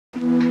What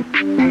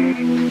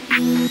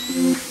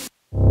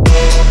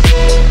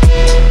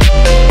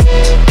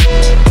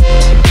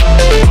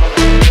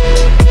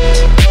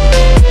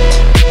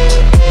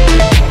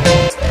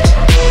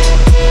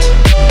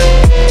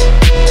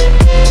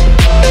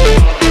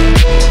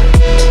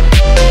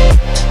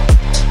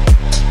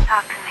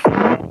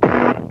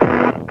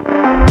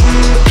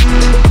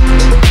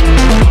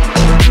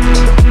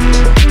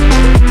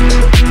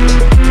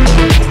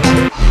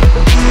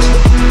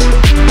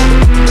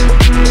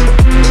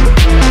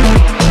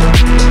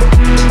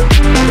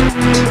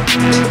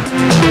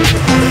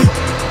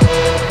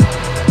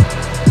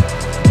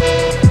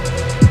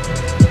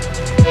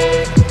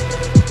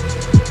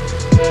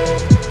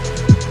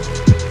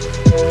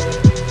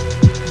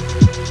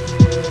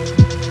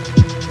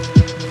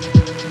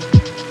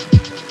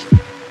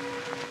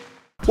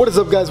is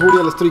up, guys? Woody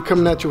LS3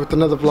 coming at you with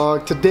another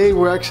vlog. Today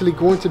we're actually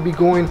going to be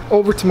going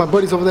over to my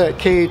buddies over there at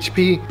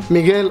KHP.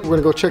 Miguel, we're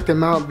gonna go check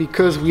them out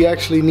because we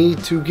actually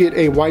need to get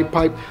a white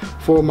pipe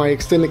for my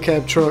extended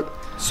cab truck.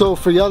 So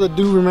for y'all that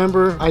do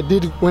remember, I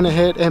did went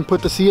ahead and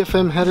put the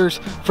CFM headers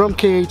from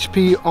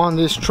KHP on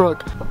this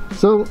truck.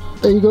 So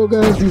there you go,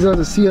 guys. These are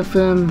the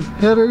CFM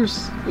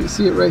headers. You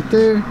see it right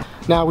there.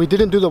 Now, we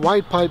didn't do the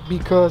white pipe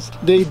because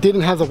they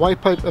didn't have the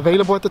white pipe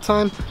available at the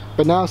time,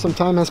 but now some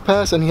time has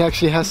passed and he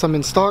actually has some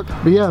in stock.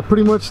 But yeah,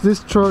 pretty much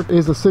this truck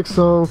is a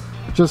 6.0,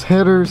 just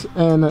headers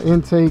and an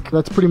intake.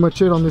 That's pretty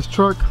much it on this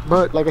truck.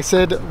 But like I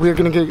said, we're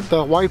gonna get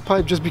the white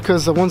pipe just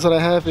because the ones that I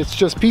have, it's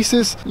just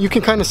pieces. You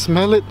can kind of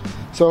smell it,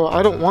 so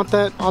I don't want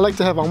that. I like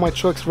to have all my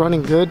trucks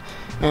running good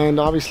and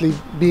obviously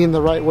being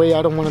the right way.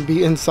 I don't want to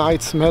be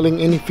inside smelling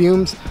any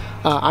fumes.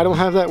 I don't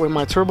have that with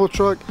my turbo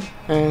truck,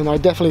 and I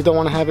definitely don't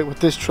want to have it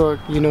with this truck,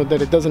 you know,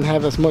 that it doesn't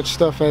have as much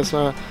stuff as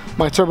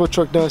my turbo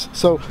truck does.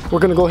 So we're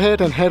gonna go ahead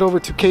and head over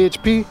to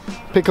KHP,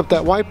 pick up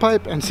that white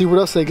pipe and see what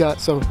else they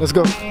got. So let's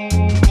go.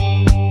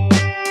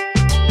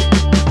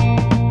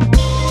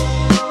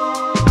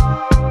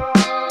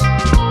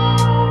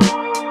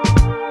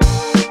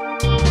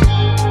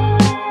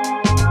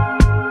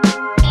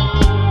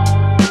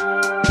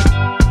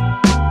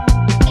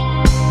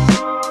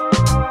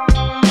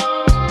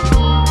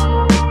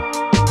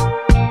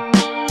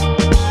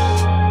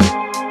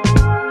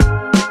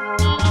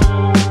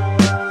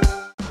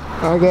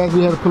 Alright guys,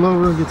 we had to pull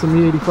over and get some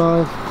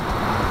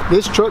E85.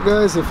 This truck,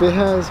 guys, if it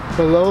has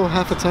below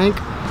half a tank,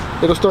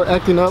 it'll start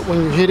acting up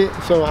when you hit it.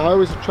 So I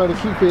always try to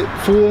keep it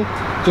full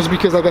just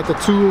because I got the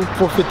two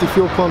 450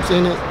 fuel pumps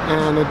in it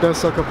and it does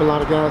suck up a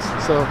lot of gas.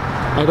 So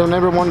I don't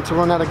ever want it to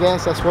run out of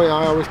gas. That's why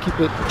I always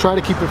try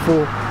to keep it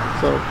full.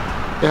 So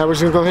yeah, we're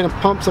just gonna go ahead and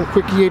pump some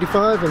quick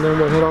E85 and then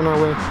we'll head on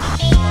our way.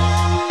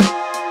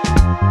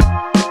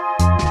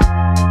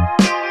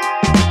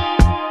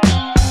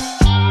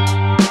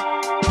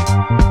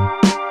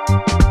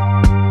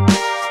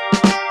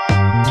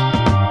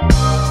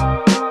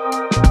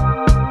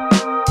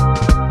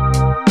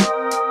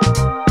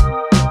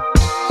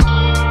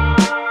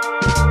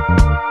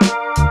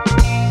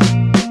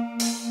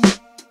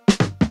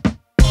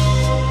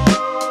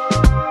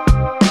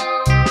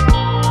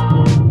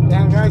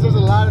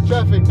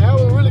 Now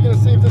we're really gonna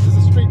see if this is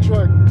a street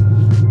truck.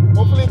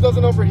 Hopefully it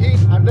doesn't overheat.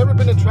 I've never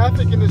been in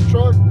traffic in this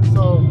truck,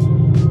 so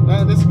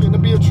man, this is gonna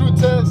be a true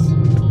test.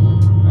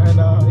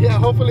 And yeah,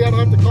 hopefully I don't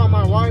have to call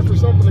my wife or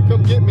something to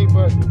come get me.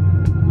 But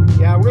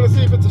yeah, we're gonna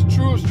see if it's a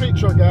true street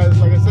truck, guys.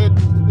 Like I said,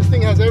 this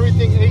thing has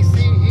everything: AC,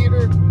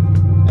 heater,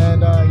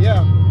 and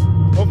yeah,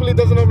 hopefully it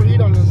doesn't overheat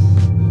on this.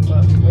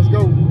 But let's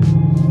go.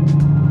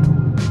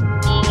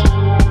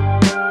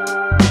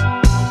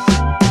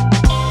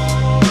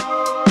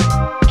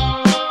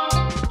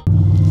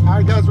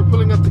 Guys, we're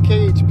pulling up to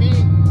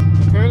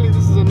KHP. Apparently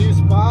this is a new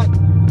spot.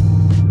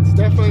 It's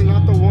definitely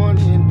not the one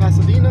in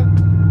Pasadena,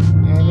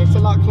 and it's a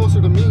lot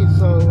closer to me.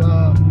 So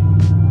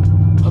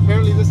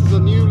apparently this is a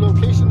new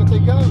location that they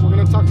got. We're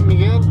gonna talk to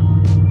Miguel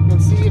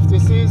and see if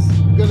this is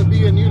gonna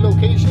be a new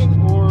location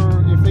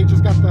or if they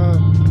just got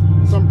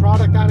some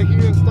product out of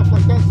here and stuff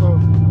like that. So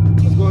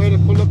let's go ahead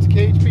and pull up to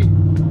KHP.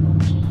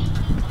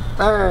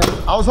 Man,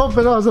 I was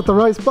hoping I was at the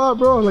right spot,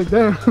 bro. Like,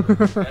 damn. Yeah,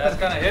 it's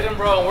kind of hidden,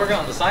 bro. I'm working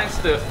on the sign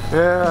stuff.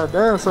 Yeah,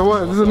 damn. So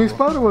what? This is a new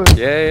spot or what?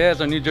 Yeah, it's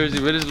a New Jersey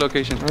Village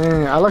location.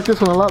 Man, I like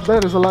this one a lot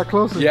better. It's a lot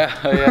closer. Yeah,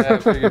 I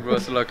figured, bro.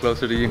 It's a lot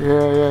closer to you.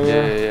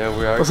 Yeah,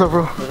 we are. What's up,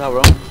 bro? What's up,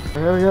 bro?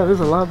 Hell yeah, this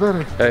is a lot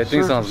better. Hey,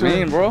 thing sounds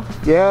mean, bro.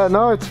 Yeah,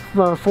 no, it's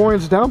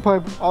 4-inch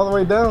downpipe all the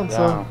way down.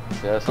 So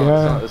yeah,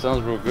 it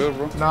sounds real good,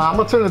 bro. Nah, I'm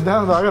gonna turn it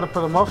down though. I gotta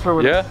put a muffler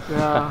with it.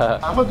 Yeah.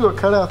 I'm gonna do a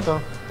cutout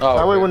though. Oh,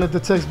 that way when it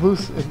detects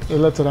boost, it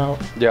lets it out.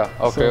 Yeah,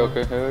 okay, so,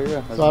 okay, hell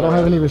yeah. So I don't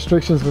have any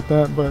restrictions with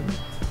that, but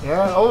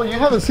yeah. Oh, you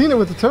haven't seen it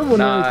with the turbo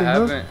and everything, I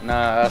haven't. Huh?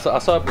 Nah, I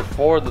saw it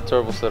before the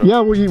turbo setup.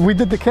 Yeah, we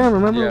did the cam,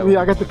 remember? Yeah,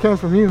 I got the cam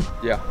from you.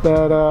 Yeah.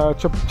 That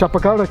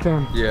Chapacabra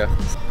cam. Yeah.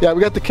 Yeah,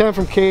 we got the cam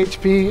from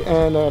KHP,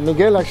 and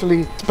Miguel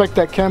actually spec'd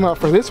that cam out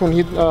for this one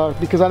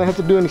because I didn't have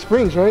to do any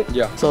springs, right?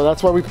 Yeah. So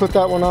that's why we put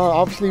that one on.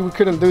 Obviously, we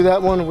couldn't do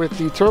that one with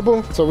the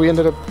turbo, so we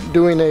ended up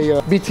doing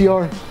a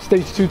BTR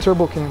Stage 2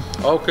 turbo cam.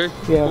 Okay.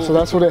 Yeah, cool. so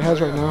that's what it has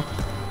right now.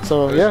 So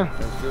yeah.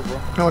 That's good, bro.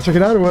 I want to check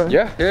it out or what?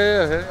 Yeah.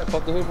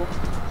 Pop the hood, bro.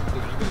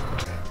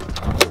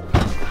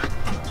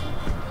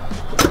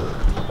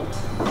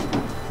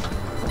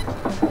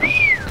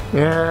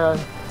 Yeah.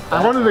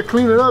 I wanted to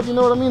clean it up, you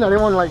know what I mean? I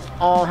didn't want like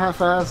all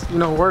half-ass, you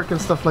know, work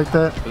and stuff like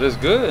that. It is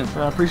good.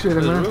 I appreciate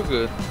it, man. It's real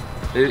good.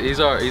 He's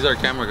our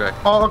camera guy.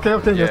 Oh, okay.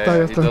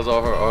 Yeah, he does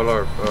all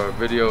our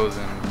videos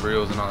and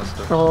reels and all that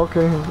stuff. Oh,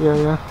 okay.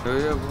 Yeah.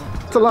 Hell yeah, bro.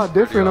 It's a lot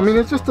different. I mean,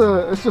 it's just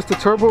a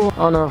turbo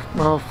on a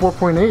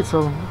 4.8,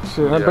 so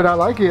shit. Yeah. But I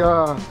like it.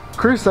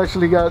 Chris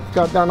actually got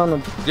down on the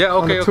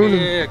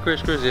tuning. Yeah,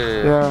 Chris,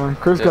 yeah. Yeah,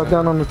 Chris got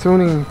down on the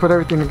tuning and put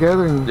everything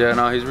together. And yeah,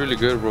 no, he's really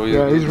good, bro.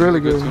 He's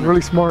really good. He's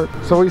really smart.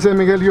 So what you say,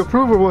 Miguel? You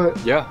approve or what?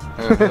 Yeah.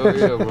 Hell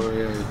yeah, bro.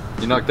 Yeah.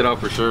 You knocked it out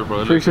for sure,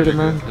 bro. Appreciate it,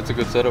 man. It's a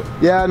good setup.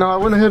 Yeah, no, I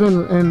went ahead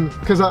and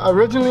because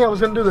originally I was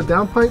gonna do the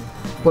downpipe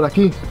por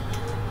aquí,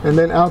 and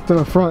then out to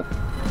the front.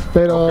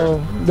 But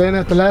then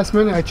at the last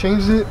minute I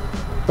changed it,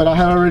 but I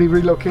had already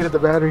relocated the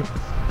battery.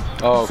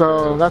 Oh, okay.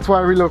 So that's why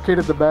I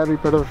relocated the battery,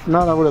 but if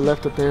not, I would have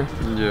left it there.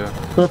 Yeah.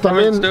 But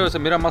Still, se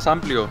mira más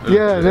amplio. It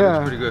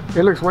looks pretty good.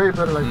 It looks way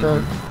better like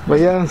that. But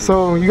yeah,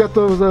 so you got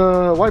those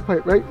white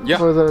pipe, right? Yeah.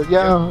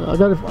 I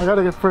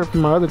gotta get for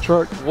my other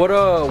truck. What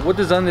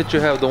design that you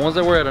have? The ones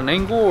that were at an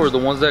angle, or the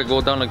ones that go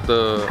down like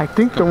the? I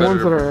think the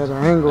ones that are at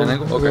an angle. An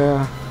angle? Okay.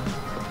 Yeah.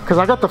 Cause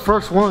I got the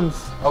first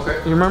ones. Okay.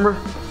 You remember?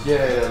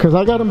 Yeah. Cause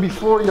I got them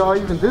before y'all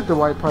even did the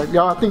white pipe.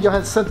 Y'all, I think y'all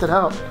had sent it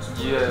out.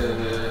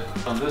 Yeah.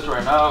 On this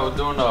right now, we're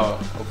doing a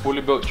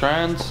fully built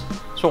trans.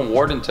 It's from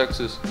Warden,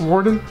 Texas.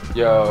 Warden?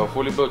 Yeah, a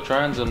fully built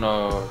trans and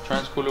a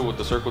trans cooler with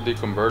the Circle D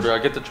converter. I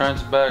get the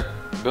trans back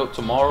built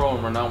tomorrow,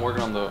 and we're now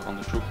working on the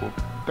true cool.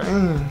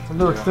 Dang, a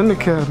little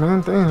extended cab,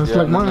 man. Dang, it's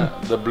like mine.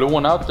 The blue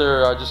one out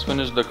there, I just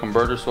finished the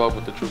converter swap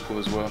with the true cool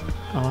as well.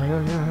 Oh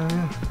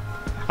yeah.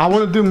 I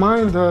want to do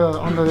mine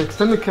on the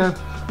extended cab,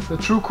 the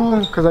true cool,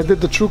 because I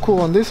did the true cool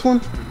on this one,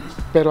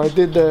 but I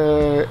did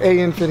the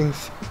AN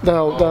fittings,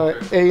 the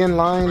AN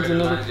lines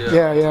and everything.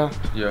 Yeah.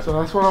 So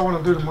that's what I want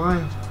to do to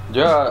mine.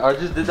 Yeah, I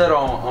just did that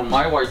on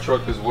my white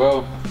truck as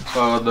well.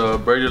 The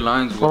braided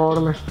lines.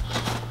 Yeah,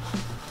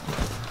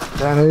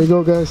 there you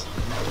go, guys.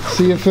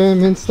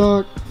 CFM in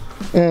stock.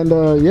 And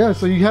yeah,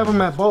 so you have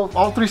them at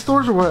all 3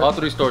 stores or what? All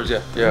 3 stores,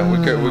 yeah.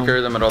 We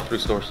carry them at all 3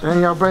 stores.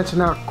 And y'all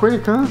branching out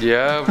quick, huh?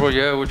 Yeah, bro.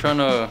 Yeah, we're trying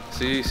to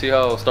see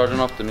how starting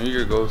off the new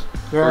year goes.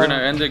 Yeah. We're gonna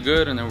end it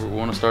good, and then we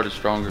want to start it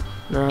stronger.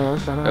 Yeah,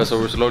 that's nice. So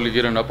we're slowly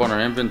getting up on our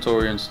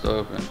inventory and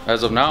stuff. And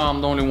as of now, I'm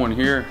the only one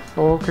here.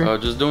 Oh, okay.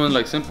 Just doing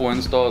like simple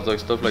installs, like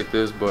stuff like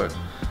this, but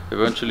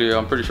eventually,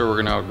 I'm pretty sure we're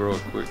gonna outgrow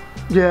it quick.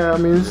 Yeah, I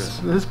mean,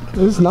 it's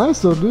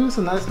nice though, dude. It's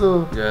a nice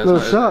little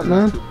shop,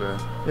 man. Not too bad.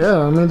 Yeah,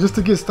 I mean, just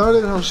to get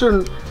started, I'm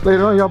sure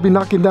later on y'all be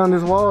knocking down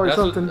this wall or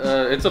something.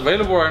 It's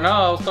available right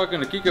now. I was talking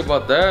to Kika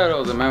about that. I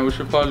was like, man, we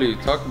should probably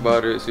talk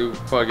about it. See if we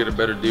can probably get a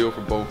better deal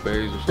for both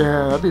bays or something.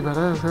 Yeah, that'd be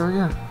badass. Hell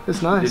yeah,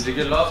 it's nice. Did you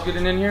get lost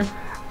getting in here?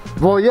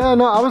 Well, yeah,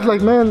 no, I was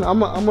like, man, I'm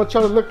gonna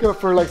try to look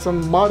up for like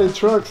some modded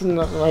trucks and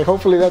like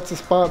hopefully that's the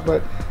spot,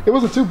 but it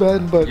wasn't too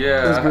bad. But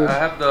yeah, it was good. I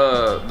have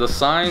the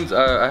signs.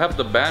 I have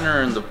the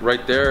banner and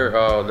right there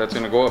that's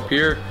gonna go up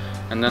here,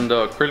 and then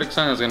the acrylic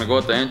sign is gonna go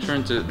at the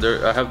entrance.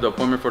 I have the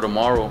appointment for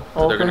tomorrow.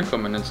 Okay. They're gonna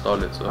come and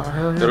install it, so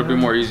yeah, it'll be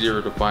more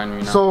easier to find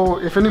me now. So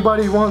if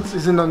anybody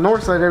is in the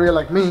north side area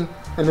like me,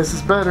 and this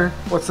is better,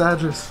 what's the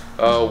address?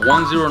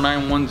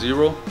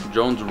 10910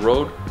 Jones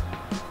Road.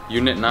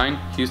 Unit 9,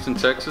 Houston,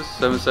 Texas,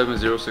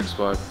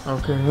 77065.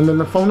 Okay, and then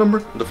the phone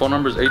number? The phone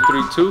number is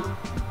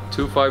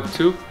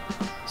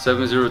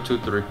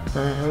 832-252-7023.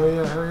 Hell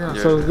yeah.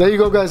 So there you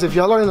go, guys. If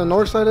y'all are in the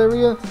north side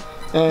area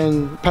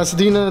and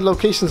Pasadena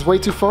location is way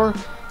too far,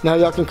 now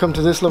y'all can come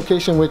to this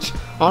location, which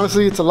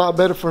honestly, it's a lot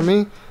better for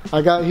me.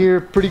 I got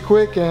here pretty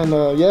quick, and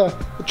yeah,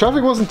 the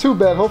traffic wasn't too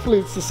bad. Hopefully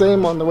it's the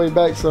same on the way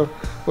back, so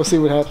we'll see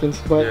what happens.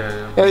 But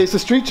hey, it's a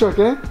street truck,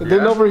 eh? It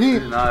didn't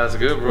overheat. Nah, that's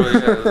good, bro.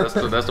 Yeah,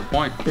 that's the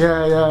point.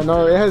 Yeah,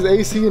 no, it has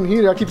AC and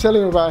heater. I keep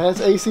telling you about it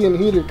has AC and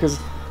heater, because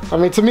I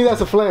mean, to me,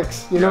 that's a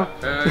flex, you know?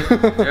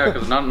 Yeah,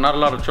 because not a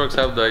lot of trucks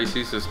have the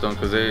AC system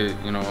because they,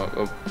 you know,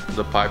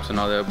 the pipes and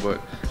all that,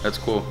 but that's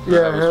cool.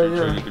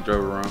 Yeah, you can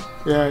drive around.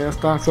 Yeah,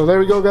 that's nice. So there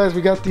we go, guys.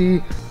 We got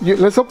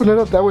let's open it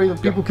up. That way the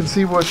people can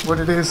see what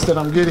it is that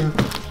I'm getting.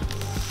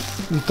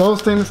 Y todo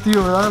stainless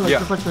steel, right?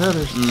 Just like the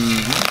headers.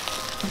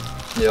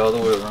 Yeah, all the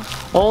way around.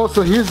 Oh,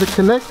 so here's the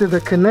connector. The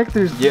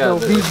connector's the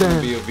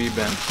V-band. Be a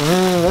V-band.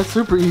 That's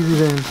super easy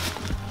then.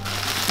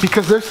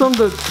 Because there's some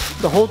the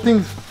whole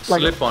thing's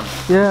like slip on.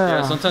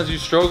 Yeah. Sometimes you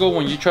struggle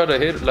when you try to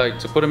hit, like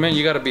to put them in,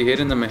 you gotta be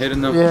hitting them and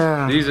hitting them.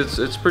 Yeah. These,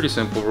 it's pretty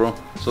simple, bro.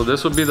 So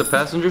this would be the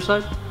passenger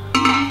side.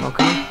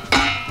 Okay.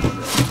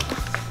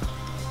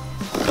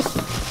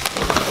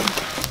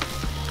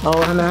 Oh,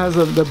 and it has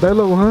the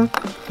bellow, huh?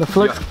 The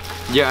flex.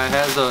 Yeah, it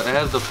has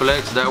the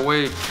flex. That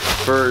way,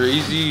 for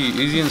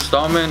easy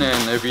installment,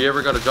 and if you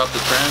ever gotta drop the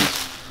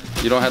trans,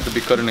 you don't have to be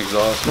cutting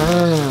exhaust.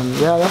 Man,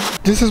 yeah,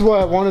 this is why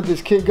I wanted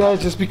this kit,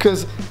 guys, just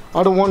because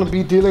I don't want to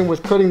be dealing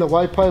with cutting the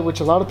white pipe,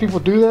 which a lot of people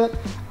do that.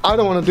 I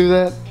don't want to do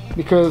that.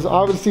 because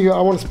obviously I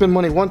want to spend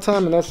money one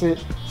time and that's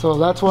it. So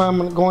that's why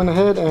I'm going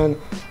ahead and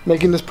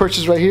making this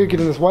purchase right here,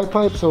 getting this white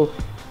pipe. So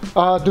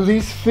do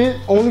these fit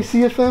only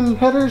CFM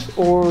headers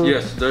or?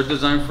 Yes, they're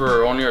designed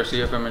for only our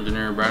CFM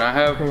engineering brand. I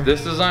have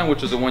this design,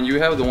 which is the one you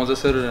have, the ones that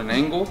set at an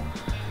angle.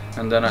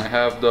 And then I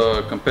have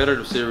the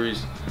competitive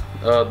series.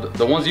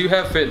 The ones you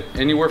have fit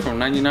anywhere from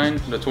 99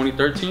 to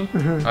 2013.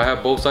 I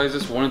have both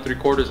sizes, 1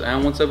 3/4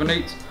 and 1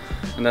 7/8.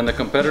 And then the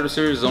competitive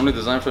series is only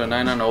designed for the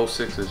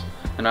 9906s.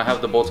 And I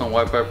have the bolt-on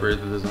white pipe ready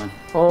to design.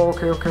 Oh,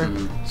 okay.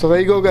 So there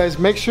you go, guys.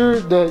 Make sure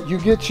that you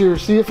get your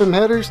CFM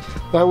headers.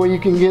 That way you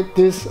can get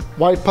this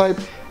white pipe.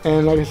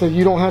 And like I said,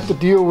 you don't have to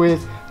deal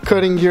with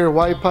cutting your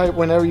white pipe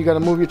whenever you got to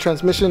move your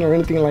transmission or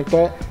anything like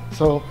that.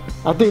 So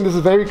I think this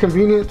is very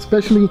convenient,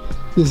 especially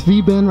this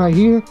V-bend right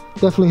here.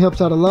 Definitely helps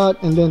out a lot.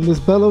 And then this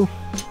bellow,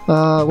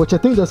 which I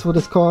think that's what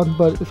it's called,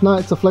 but if not,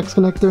 it's a flex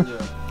connector.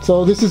 Yeah.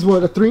 So this is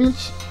what, a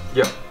 3-inch?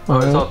 Yeah,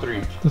 it's all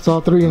 3-inch. It's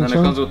all 3-inch. And then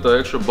it comes with the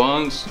extra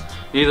bungs,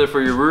 either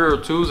for your rear or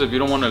twos if you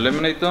don't want to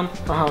eliminate them,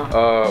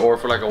 or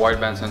for like a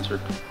wideband sensor.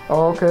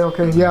 Oh,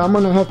 okay. Yeah, I'm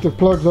gonna have to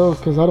plug those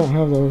because I don't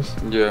have those.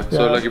 Yeah.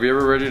 So like if you're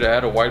ever ready to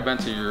add a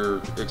wideband to your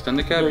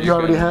extended cab, you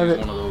already have use it.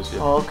 one of those. Yeah.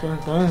 Oh, okay.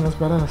 Dang, that's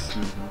badass.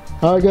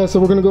 All right, guys. So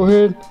we're gonna go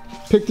ahead,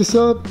 pick this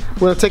up.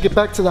 We're gonna take it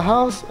back to the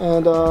house,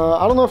 and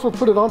I don't know if we'll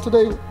put it on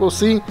today. We'll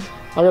see.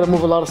 I gotta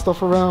move a lot of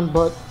stuff around,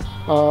 but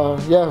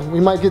yeah, we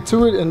might get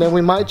to it, and then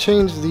we might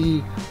change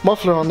the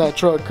muffler on that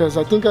truck because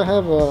I think I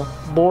have a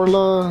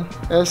Borla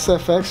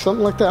SFX,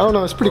 something like that. I don't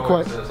know. It's pretty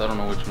quiet. I don't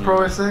know which one. Pro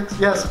SX?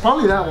 Yes,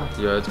 probably that one.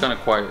 Yeah, it's kind of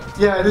quiet.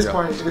 Yeah, it is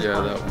quiet. It is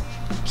quiet. That one.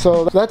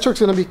 So that truck's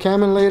gonna be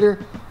camming later,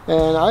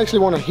 and I actually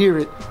want to hear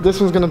it.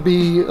 This one's gonna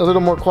be a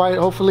little more quiet,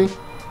 hopefully.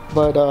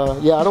 But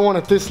yeah, I don't want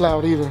it this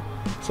loud either.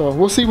 So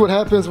we'll see what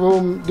happens.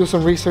 We'll do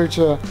some research.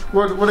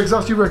 What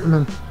exhaust you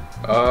recommend?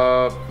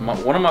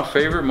 One of my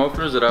favorite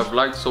mufflers that I've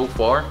liked so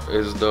far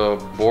is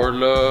the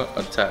Borla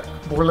Attack.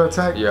 Borla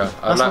Attack? Yeah,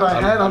 that's what I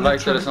had on the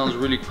like truck. that it sounds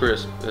really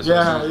crisp.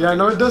 Yeah, I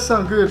know it does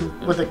sound good.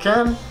 With the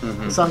cam,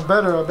 it sounds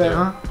better, I bet,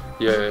 huh?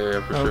 Yeah,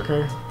 for sure.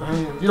 Okay,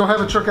 damn. You don't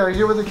have a truck out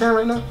here with a cam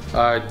right now?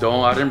 I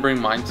don't. I didn't bring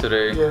mine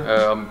today.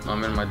 Yeah.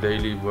 I'm in my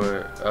daily,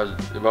 but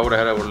if I would have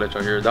had it, I would have let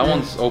y'all hear it. That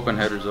one's open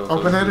headers though.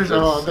 Open headers?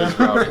 Oh, it's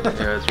rowdy.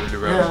 Yeah, it's really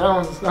rowdy. Yeah,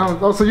 that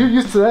one's, oh, so you're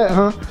used to that,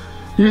 huh?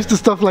 You're used to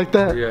stuff like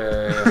that?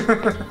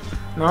 Yeah.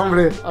 No,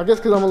 I guess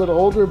because I'm a little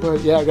older,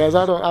 but yeah, guys,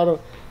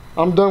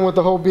 I'm done with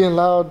the whole being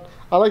loud.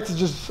 I like to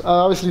just, I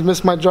obviously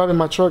miss my driving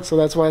my truck, so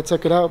that's why I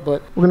took it out.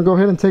 But we're gonna go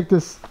ahead and take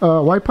this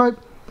white pipe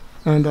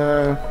and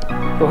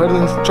go ahead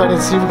and try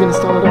to see if we can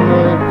install it on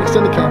the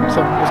extended cab.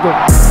 So let's go.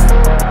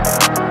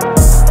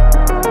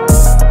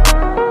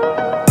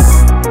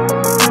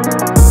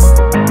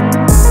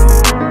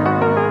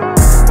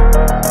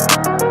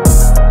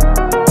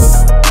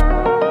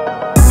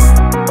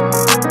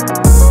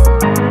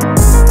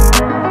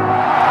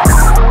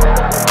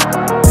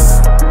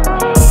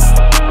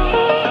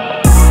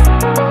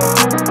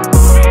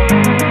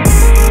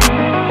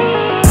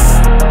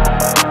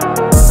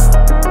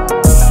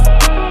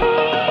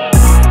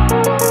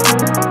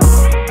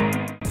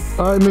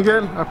 All right,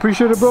 Miguel, I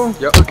appreciate it, bro.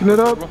 Yep. Hooking it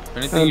up.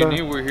 Anything you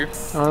need, we're here.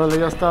 Alright,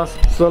 ya estás.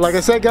 So like I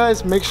said,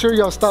 guys, make sure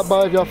y'all stop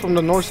by if y'all from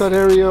the north side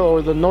area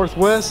or the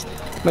northwest.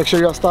 Make sure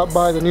y'all stop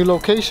by the new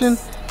location.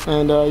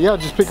 And yeah,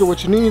 just pick up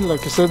what you need.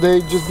 Like I said,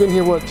 they just been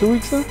here, what, 2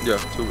 weeks now? Yeah,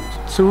 2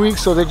 weeks. 2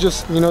 weeks, so they're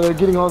just, you know, they're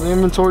getting all the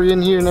inventory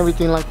in here and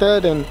everything like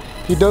that. And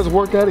he does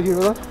work out of here,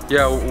 right?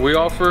 Yeah,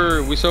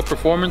 we sell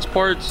performance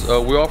parts.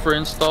 We offer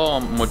install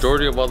on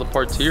majority of all the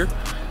parts here.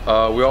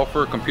 We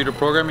offer computer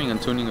programming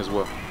and tuning as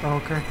well.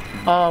 Okay.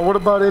 What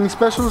about any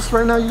specials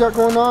right now you got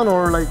going on,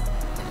 or like?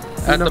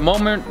 At the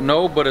moment,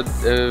 no, but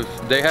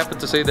if they happen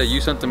to say that you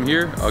sent them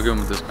here, I'll give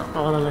them a discount.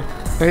 Oh,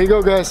 there you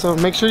go, guys. So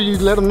make sure you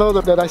let them know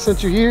that I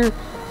sent you here.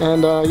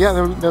 And yeah,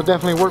 they'll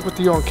definitely work with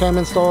you on cam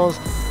installs.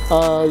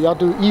 Y'all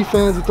do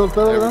E-fans and stuff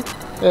like that?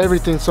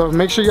 Everything. So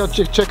make sure y'all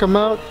check them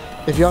out.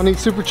 If y'all need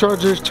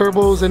superchargers,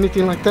 turbos,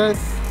 anything like that,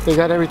 they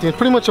got everything. It's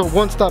pretty much a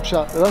one-stop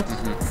shop, right?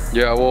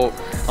 Yeah, well,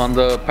 on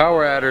the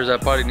power adders, I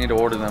probably need to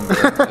order them.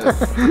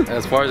 But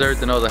as far as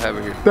everything else, I have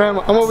it here. Damn,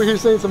 I'm over here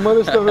saying some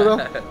other stuff,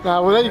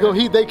 Nah, well, there you go.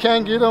 They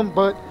can get them,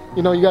 but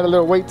you know, you got a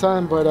little wait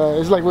time. But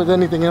it's like with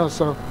anything else.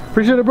 So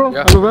appreciate it, bro.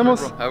 Yeah, Nos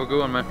vemos. bro. Have a good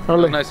one, man. It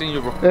was nice seeing you,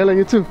 bro. Yeah,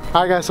 you too.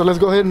 All right, guys. So let's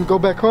go ahead and go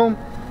back home,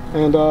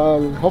 and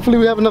hopefully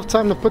we have enough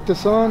time to put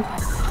this on.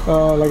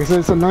 Like I said,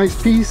 it's a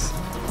nice piece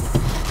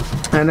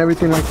and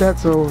everything like that.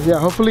 So yeah,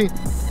 hopefully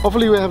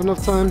we have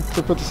enough time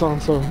to put this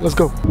on. So let's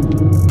go.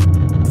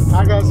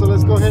 Alright, guys, so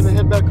let's go ahead and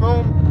head back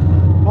home.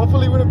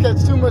 Hopefully we don't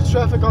catch too much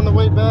traffic on the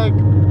way back,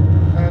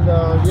 and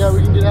yeah,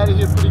 we can get out of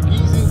here pretty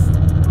easy.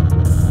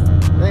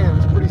 Damn,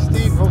 it's pretty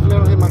steep. Hopefully I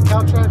don't hit my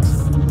cow tracks.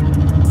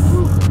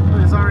 Whew,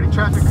 there's already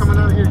traffic coming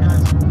out of here,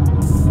 guys.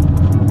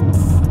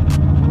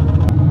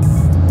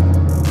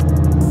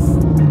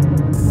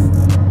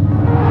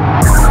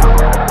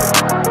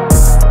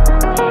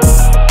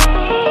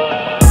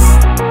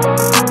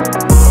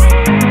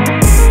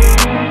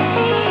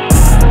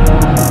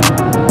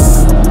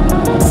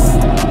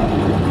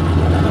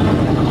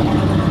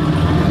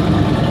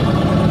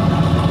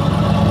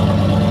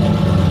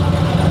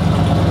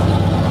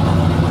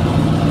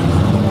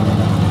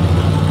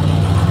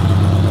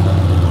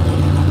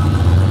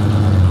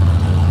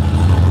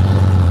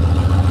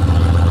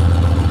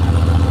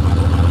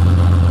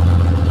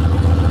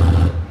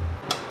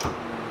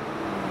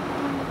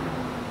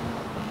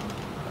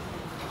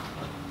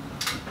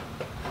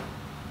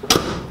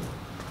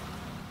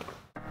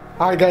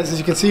 Alright guys, as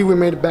you can see, we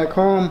made it back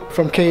home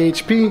from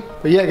KHP.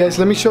 But yeah guys,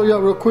 let me show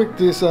y'all real quick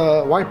this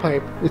Y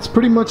pipe. It's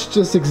pretty much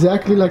just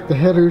exactly like the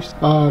headers.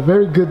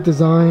 Very good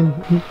design,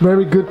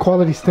 very good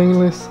quality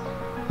stainless.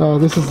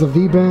 This is the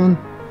V-band.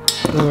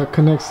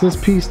 Connects this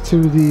piece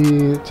to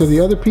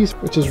the other piece,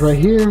 which is right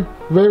here.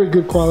 Very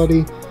good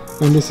quality,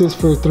 and this is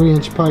for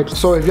 3-inch pipes.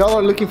 So if y'all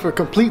are looking for a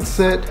complete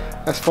set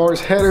as far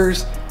as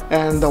headers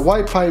and the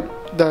Y pipe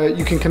that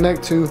you can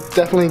connect to,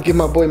 definitely give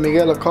my boy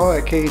Miguel a call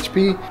at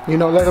KHP. You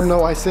know, let him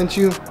know I sent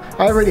you.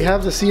 I already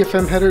have the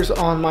CFM headers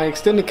on my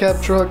extended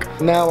cab truck.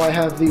 Now I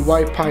have the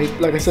Y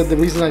pipe. Like I said, the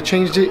reason I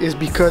changed it is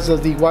because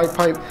of the Y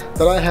pipe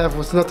that I have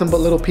was nothing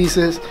but little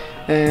pieces,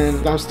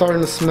 and I'm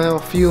starting to smell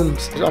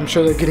fumes. I'm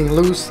sure they're getting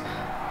loose.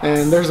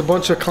 And there's a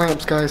bunch of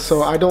clamps, guys,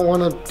 so I don't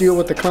want to deal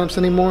with the clamps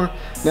anymore.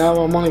 Now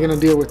I'm only going to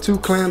deal with 2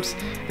 clamps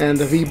and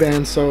the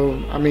V-band.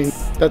 So I mean,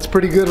 that's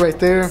pretty good right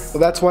there. So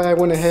that's why I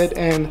went ahead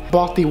and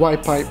bought the Y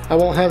pipe. I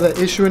won't have that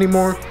issue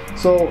anymore.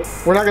 So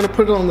we're not going to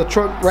put it on the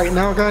truck right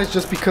now, guys,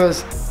 just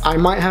because I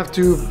might have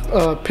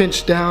to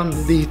pinch down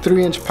the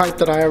 3-inch pipe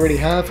that I already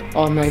have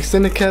on my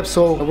extended cab.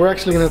 So we're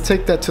actually going to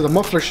take that to the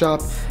muffler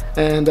shop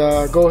and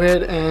go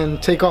ahead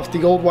and take off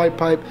the old Y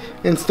pipe,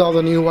 install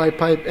the new Y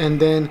pipe, and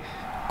then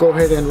go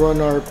ahead and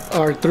run our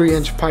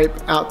 3-inch pipe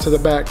out to the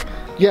back.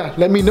 Yeah,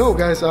 let me know,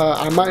 guys.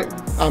 I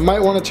might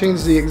want to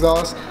change the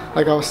exhaust,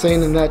 like I was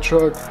saying in that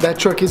truck. That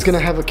truck is gonna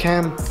have a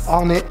cam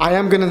on it. I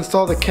am gonna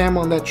install the cam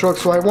on that truck,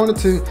 so I wanted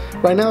to.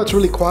 Right now it's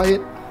really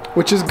quiet,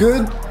 which is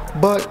good,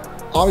 but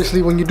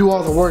obviously when you do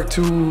all the work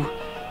to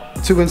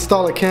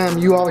install a cam,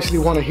 you obviously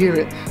want to hear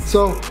it.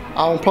 So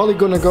I'm probably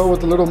gonna go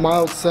with a little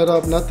mild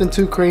setup, nothing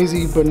too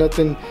crazy, but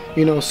nothing,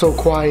 you know, so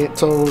quiet.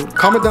 So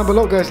comment down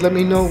below, guys, let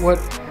me know what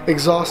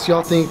exhaust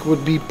y'all think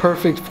would be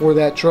perfect for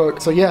that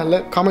truck. So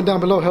yeah, comment down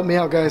below, help me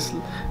out, guys.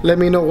 Let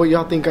me know what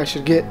y'all think I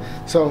should get.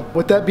 So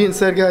with that being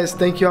said, guys,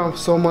 thank y'all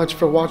so much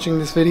for watching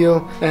this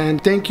video,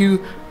 and thank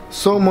you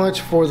so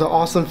much for the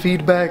awesome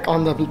feedback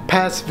on the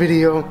past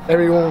video.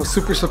 Everyone was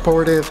super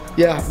supportive.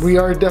 Yeah, we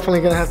are definitely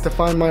gonna have to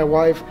find my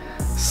wife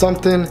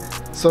something,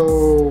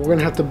 so we're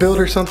gonna have to build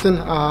her something.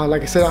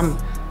 Like I said, I'm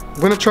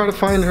gonna try to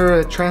find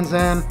her a Trans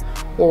Am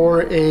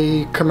or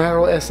a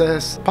Camaro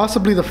SS,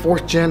 possibly the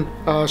 4th gen.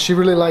 She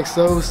really likes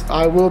those.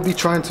 I will be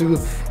trying to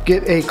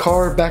get a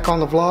car back on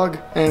the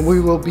vlog, and we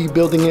will be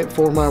building it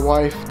for my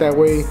wife. That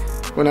way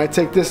when I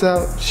take this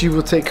out, she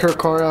will take her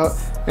car out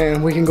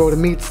and we can go to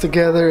meets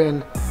together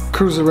and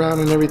cruise around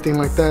and everything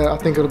like that. I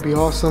think it'll be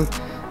awesome,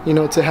 you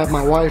know, to have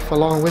my wife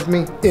along with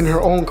me in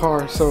her own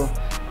car. So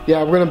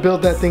yeah, we're gonna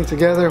build that thing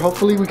together.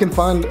 Hopefully we can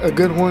find a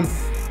good one.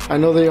 I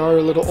know they are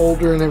a little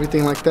older and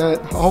everything like that.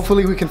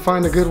 Hopefully we can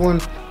find a good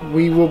one.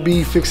 We will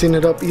be fixing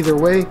it up either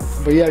way.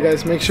 But yeah,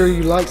 guys, make sure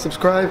you like,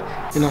 subscribe,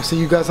 and I'll see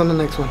you guys on the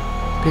next one.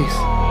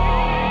 Peace.